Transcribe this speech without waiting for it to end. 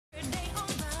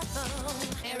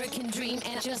American dream,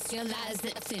 and I just realized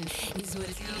that nothing is what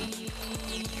it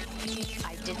is.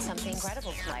 I did something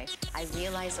incredible in life. I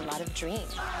realized a lot of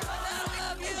dreams.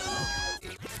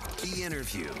 The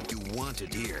interview you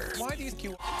wanted to hear. Why do you think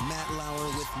you... Matt Lauer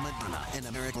with Madonna and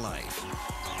American Life.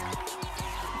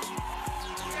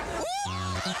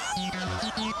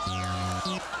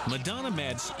 Madonna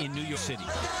Meds in New York City.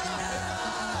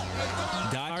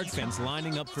 Die-hard fans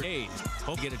lining up for days.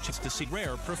 Hope to get a chance to see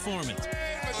rare performance.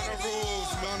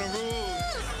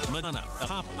 Madonna, a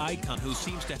pop icon who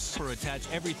seems to super attach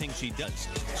everything she does.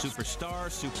 Superstar,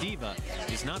 super diva,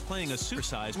 is not playing a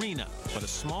supersized arena, but a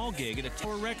small gig at a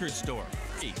tour record store.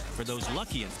 Free for those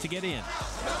lucky enough to get in.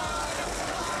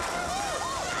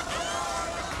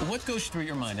 What goes through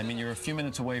your mind? I mean, you're a few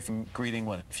minutes away from greeting,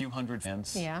 what, a few hundred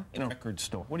fans Yeah. in a record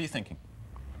store. What are you thinking?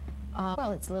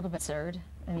 Well, it's a little bit absurd.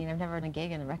 I mean, I've never done a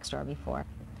gig in a record store before.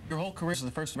 Your whole career is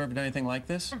the first time you've ever done anything like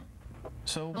this? Yeah.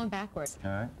 So... Going backwards. All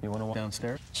right. You want to walk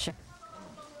downstairs? Sure.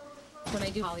 When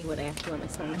I do Hollywood, I have to do it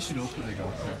myself. I should open it.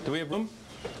 Do we have room?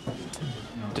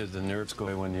 No. Did the nerves go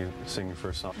away when you sing your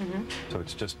first song? Mm-hmm. So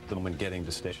it's just the moment getting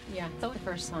to stage? Yeah, it's the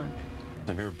first song.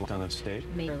 Have you ever booked on a stage?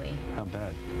 Mainly. How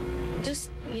bad?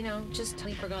 Just, you know, just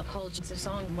I forgot the whole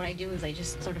song. What I do is I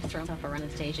just sort of throw stuff around the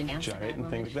stage and dance. Gyrate and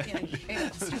things like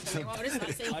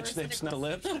that. Touch lips, not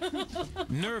lips.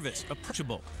 Nervous,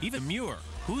 approachable, even demure.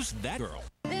 Who's that girl?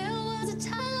 There was a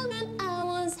time when I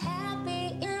was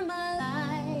happy in my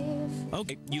life.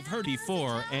 Okay, you've heard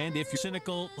before, and if you're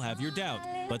cynical, have your doubt.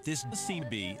 But this does seem to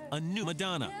be a new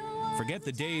Madonna. Forget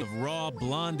the day of raw,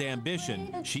 blonde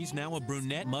ambition. She's now a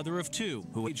brunette mother of two,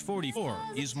 who, age 44,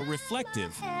 is more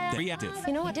reflective than reactive.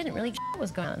 You know, I didn't really care what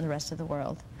was going on in the rest of the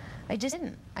world. I just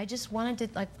didn't. I just wanted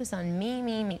to, like, focus on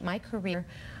me, my career,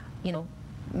 you know,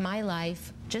 my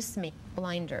life, just me.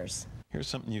 Blinders. Here's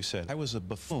something you said. I was a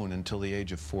buffoon until the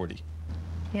age of 40.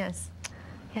 Yes.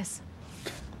 Yes.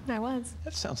 I was.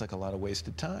 That sounds like a lot of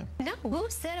wasted time. No, who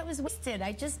said it was wasted?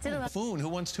 I just did a lot. Buffoon?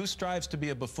 Who strives to be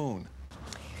a buffoon?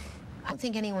 I don't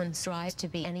think anyone strives to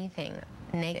be anything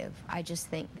negative. I just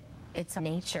think it's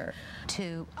nature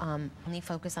to only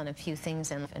focus on a few things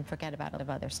and forget about a lot of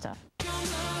other stuff.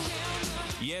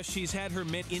 Yes, she's had her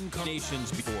many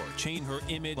incarnations before. Change her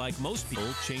image like most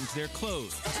people change their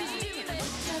clothes.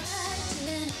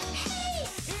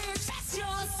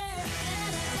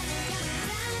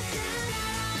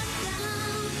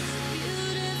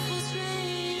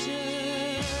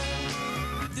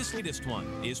 This latest one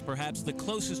is perhaps the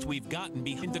closest we've gotten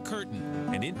behind the curtain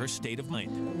and in her state of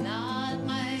mind. Not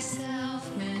myself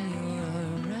when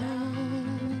you're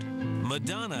around.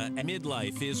 Madonna at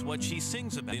midlife is what she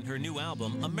sings about in her new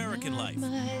album, American Life.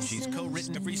 She's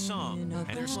co-written every song,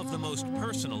 and they're some of the most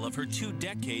personal of her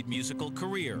two-decade musical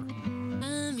career.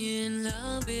 I'm in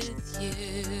love with you.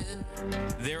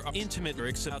 There are intimate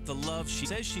lyrics about the love she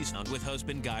says she's found with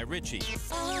husband Guy Ritchie,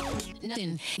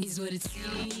 Nothing is what it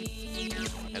seems.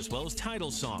 as well as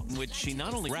title song, in which she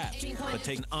not only raps, but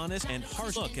takes an honest and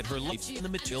harsh look at her life in the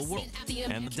material world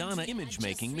and Madonna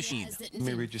image-making machine. Let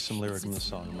me read you some lyrics from the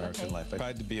song American Life. I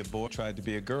tried to be a boy, tried to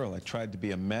be a girl. I tried to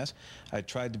be a mess. I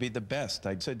tried to be the best.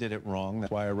 I did it wrong.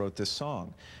 That's why I wrote this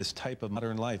song. This type of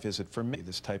modern life, is it for me?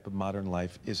 This type of modern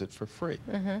life, is it for free?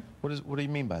 Mm-hmm. What do you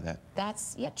mean by that?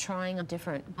 That's, yeah, trying on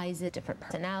different eyes, different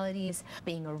personalities,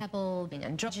 being a rebel, being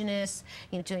androgynous,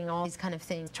 you know, doing all these kind of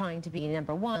things, trying to be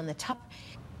number one on the top.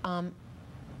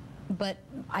 But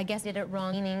I guess I did it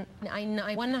wrong, meaning I'm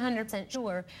 100%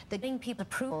 sure that getting people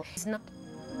approval is not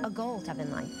a goal to have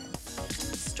in life.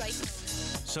 Strike.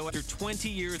 So after 20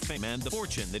 years of fame and the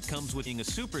fortune that comes with being a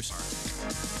superstar,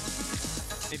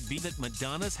 it be that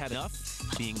Madonna's had enough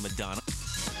being Madonna?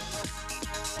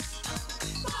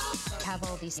 Have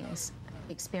all these things,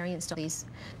 experienced all these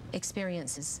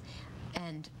experiences,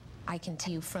 and I can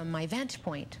tell you from my vantage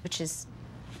point, which is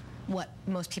what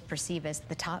most people perceive as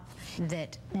the top,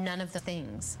 that none of the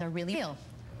things are really real.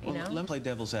 You know? Let me play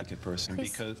devil's advocate for a second,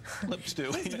 Please. because let's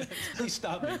do it. Please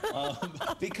stop me.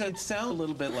 Because it sounds a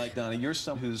little bit like, Donna, you're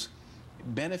someone who's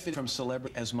benefited from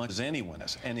celebrity as much as anyone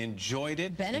has and enjoyed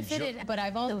it. Benefited, but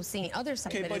I've also seen other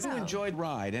sides Okay, of it but as you well. enjoyed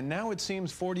ride, and now it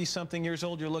seems 40-something years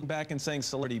old, you're looking back and saying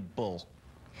celebrity bull.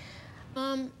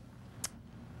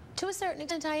 To a certain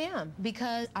extent, I am,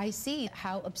 because I see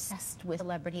how obsessed with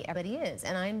celebrity everybody is,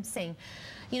 and I'm saying,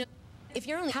 you know, if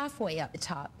you're only halfway up the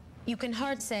top, you can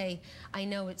hardly say, I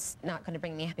know it's not going to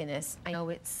bring me happiness. I know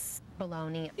it's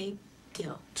baloney. Big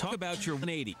deal. Talk about your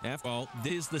 180. After all,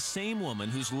 this is the same woman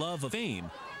whose love of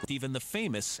fame, even the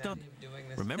famous, stunned.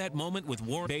 Remember that moment with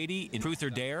Warren Beatty in Truth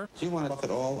or Dare? Do you want to talk at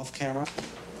all off camera?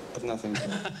 But nothing.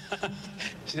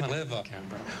 She doesn't live off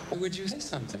camera. Or would you say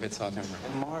something if it's off camera?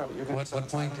 Tomorrow, you're going to... What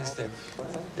point is there?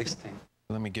 Extinct.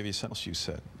 Let me give you something else you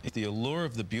said. It's the allure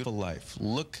of the beautiful life.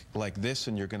 Look like this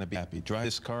and you're going to be happy. Drive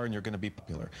this car and you're going to be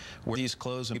popular. Wear these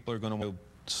clothes and people are going to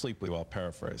sleep with you, I'll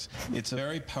paraphrase. It's a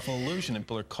very powerful illusion and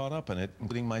people are caught up in it,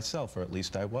 including myself, or at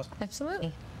least I was.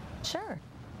 Absolutely. Sure.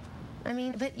 I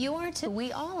mean, but you are too.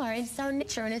 We all are. It's our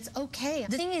nature, and it's okay.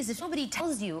 The thing is, if nobody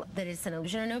tells you that it's an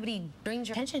illusion or nobody brings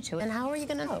your attention to it, then how are you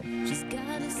going to know?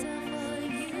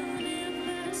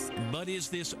 But is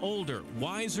this older,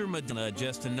 wiser Madonna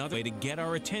just another way to get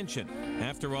our attention?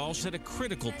 After all, she's at a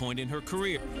critical point in her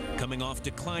career, coming off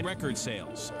declined record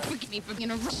sales. Forgive me for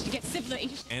being a rush to get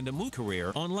siblings. And a mood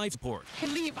career on life support.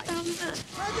 Leave.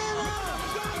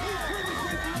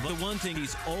 But the one thing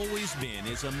he's always been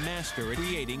is a master at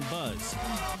creating buzz.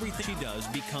 Everything she does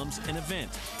becomes an event.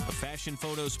 A fashion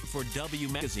photos for W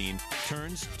magazine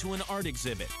turns to an art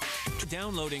exhibit.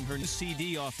 Downloading her new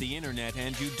CD off the internet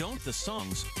and you don't the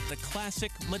songs, the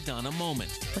classic Madonna moment.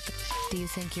 What the do you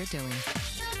think you're doing?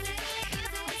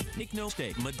 Make no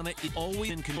mistake, Madonna is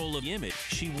always in control of the image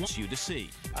she wants you to see.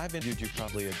 I've interviewed you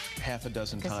probably a half a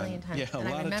dozen times. Times. Yeah, a and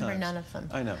lot I remember of times. none of them.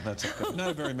 I know, that's okay.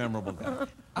 Not a very memorable guy.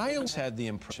 I always had the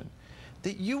impression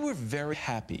that you were very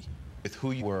happy with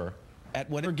who you were at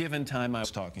whatever given time I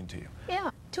was talking to you.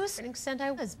 Yeah, to a certain extent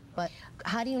I was. But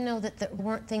how do you know that there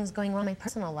weren't things going on in my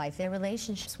personal life, their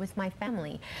relationships with my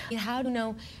family? How do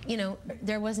you know,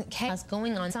 there wasn't chaos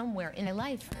going on somewhere in my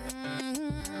life?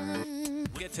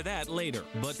 We'll get to that later.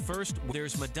 But first,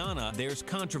 there's Madonna, there's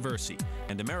controversy.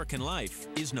 And American Life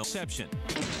is no exception.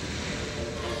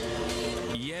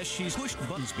 Yes, she's pushed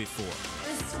buttons before.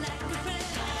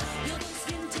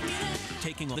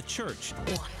 Taking on the church.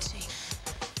 Wanting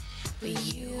for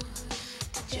you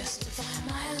to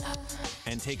justify my love.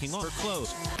 And taking off her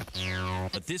clothes.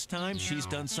 But this time, she's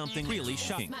done something really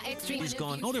shocking. She's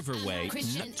gone out of her way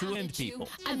not to offend people.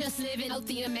 I'm just living out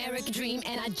the American dream,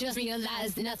 and I just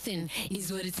realized nothing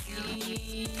is what it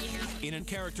seems. In a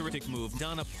characteristic move,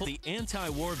 Madonna pulled the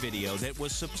anti-war video that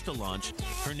was supposed to launch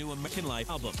her new American Life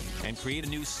album and create a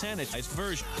new sanitized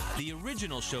version. The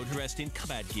original showed her dressed in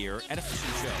combat gear at a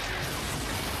fashion show.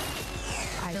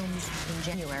 I filmed in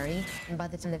January, and by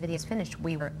the time the video was finished,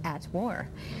 we were at war.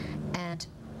 And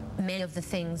many of the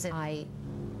things that I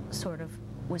sort of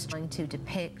was trying to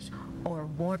depict or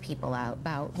warn people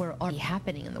about were already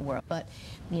happening in the world. But,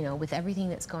 you know, with everything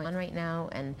that's going on right now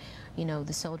and, you know,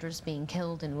 the soldiers being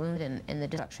killed and wounded and the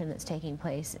destruction that's taking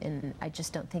place, and I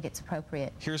just don't think it's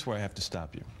appropriate. Here's where I have to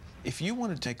stop you. If you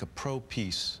want to take a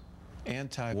pro-peace,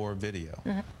 anti-war video,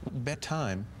 bet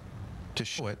time to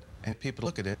show it and people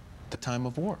look at it at the time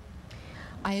of war.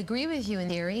 I agree with you in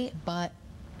theory, but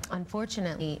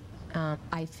unfortunately,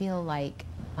 I feel like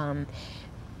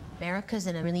America's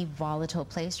in a really volatile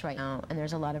place right now, and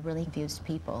there's a lot of really confused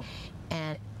people,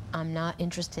 and I'm not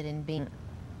interested in being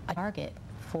a target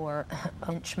for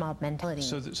lynch mob mentality.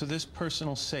 So this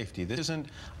personal safety, this isn't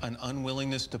an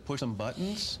unwillingness to push some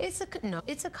buttons? No,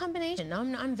 it's a combination.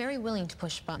 I'm very willing to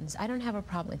push buttons. I don't have a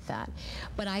problem with that,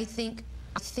 but I think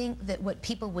that what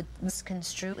people would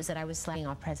misconstrue is that I was slagging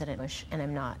off President Bush, and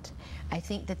I'm not. I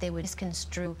think that they would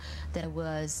misconstrue that I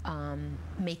was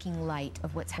making light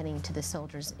of what's happening to the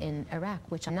soldiers in Iraq,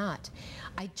 which I'm not.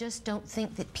 I just don't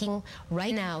think that people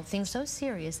right now, things so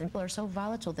serious and people are so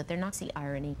volatile that they're not going to see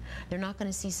irony. They're not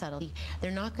going to see subtlety.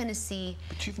 They're not going to see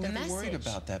But you've the never message. worried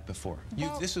about that before.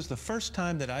 Well, This is the first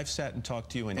time that I've sat and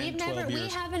talked to you in 12 years. We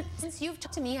haven't, since you've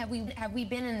talked to me, have we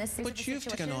been in this But you've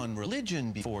situation? taken on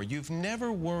religion before. You've never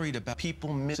worried about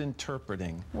people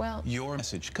misinterpreting your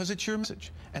message, because it's your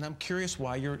message. And I'm curious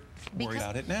why you're worried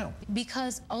about it now.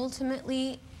 Because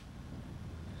ultimately,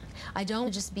 I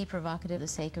don't just be provocative for the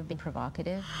sake of being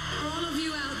provocative. All of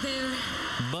you out there.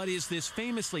 But is this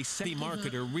famously savvy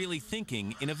marketer really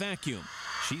thinking in a vacuum?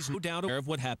 She's no doubt aware of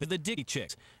what happened to the Diddy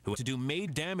Chicks, who had to do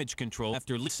maid damage control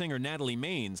after lead singer Natalie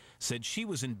Maines said she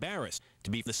was embarrassed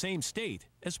to be from the same state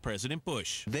as President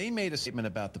Bush. They made a statement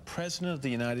about the President of the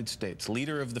United States,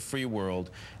 leader of the free world,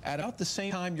 at about the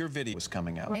same time your video was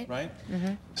coming out, right?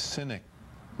 Cynic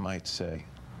might say,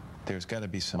 there's got to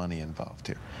be some money involved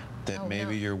here. That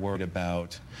maybe you're worried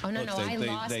about. Oh, no, I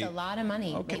lost a lot of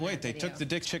money. Okay, wait, they took the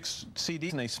Dick Chicks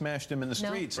CDs and they smashed them in the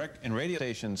streets. And radio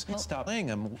stations stopped playing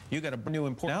them. You got a new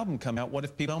important album come out. What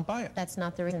if people don't buy it? That's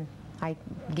not the reason. I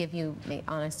give you the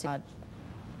honest to God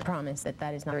promise that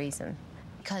that is not the reason.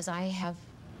 Because I have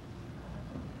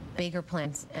bigger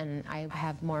plans and I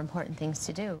have more important things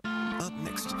to do. Up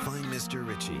next, find Mr.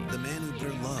 Ritchie, the man who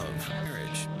brought love,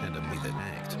 marriage, and a me that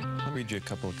nagged. I'll read you a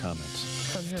couple of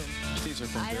comments. From whom? These are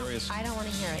from various... I don't want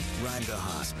to hear it. Ride the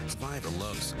Haas, survive the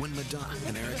lows when Madonna,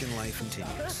 American Life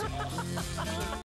continues.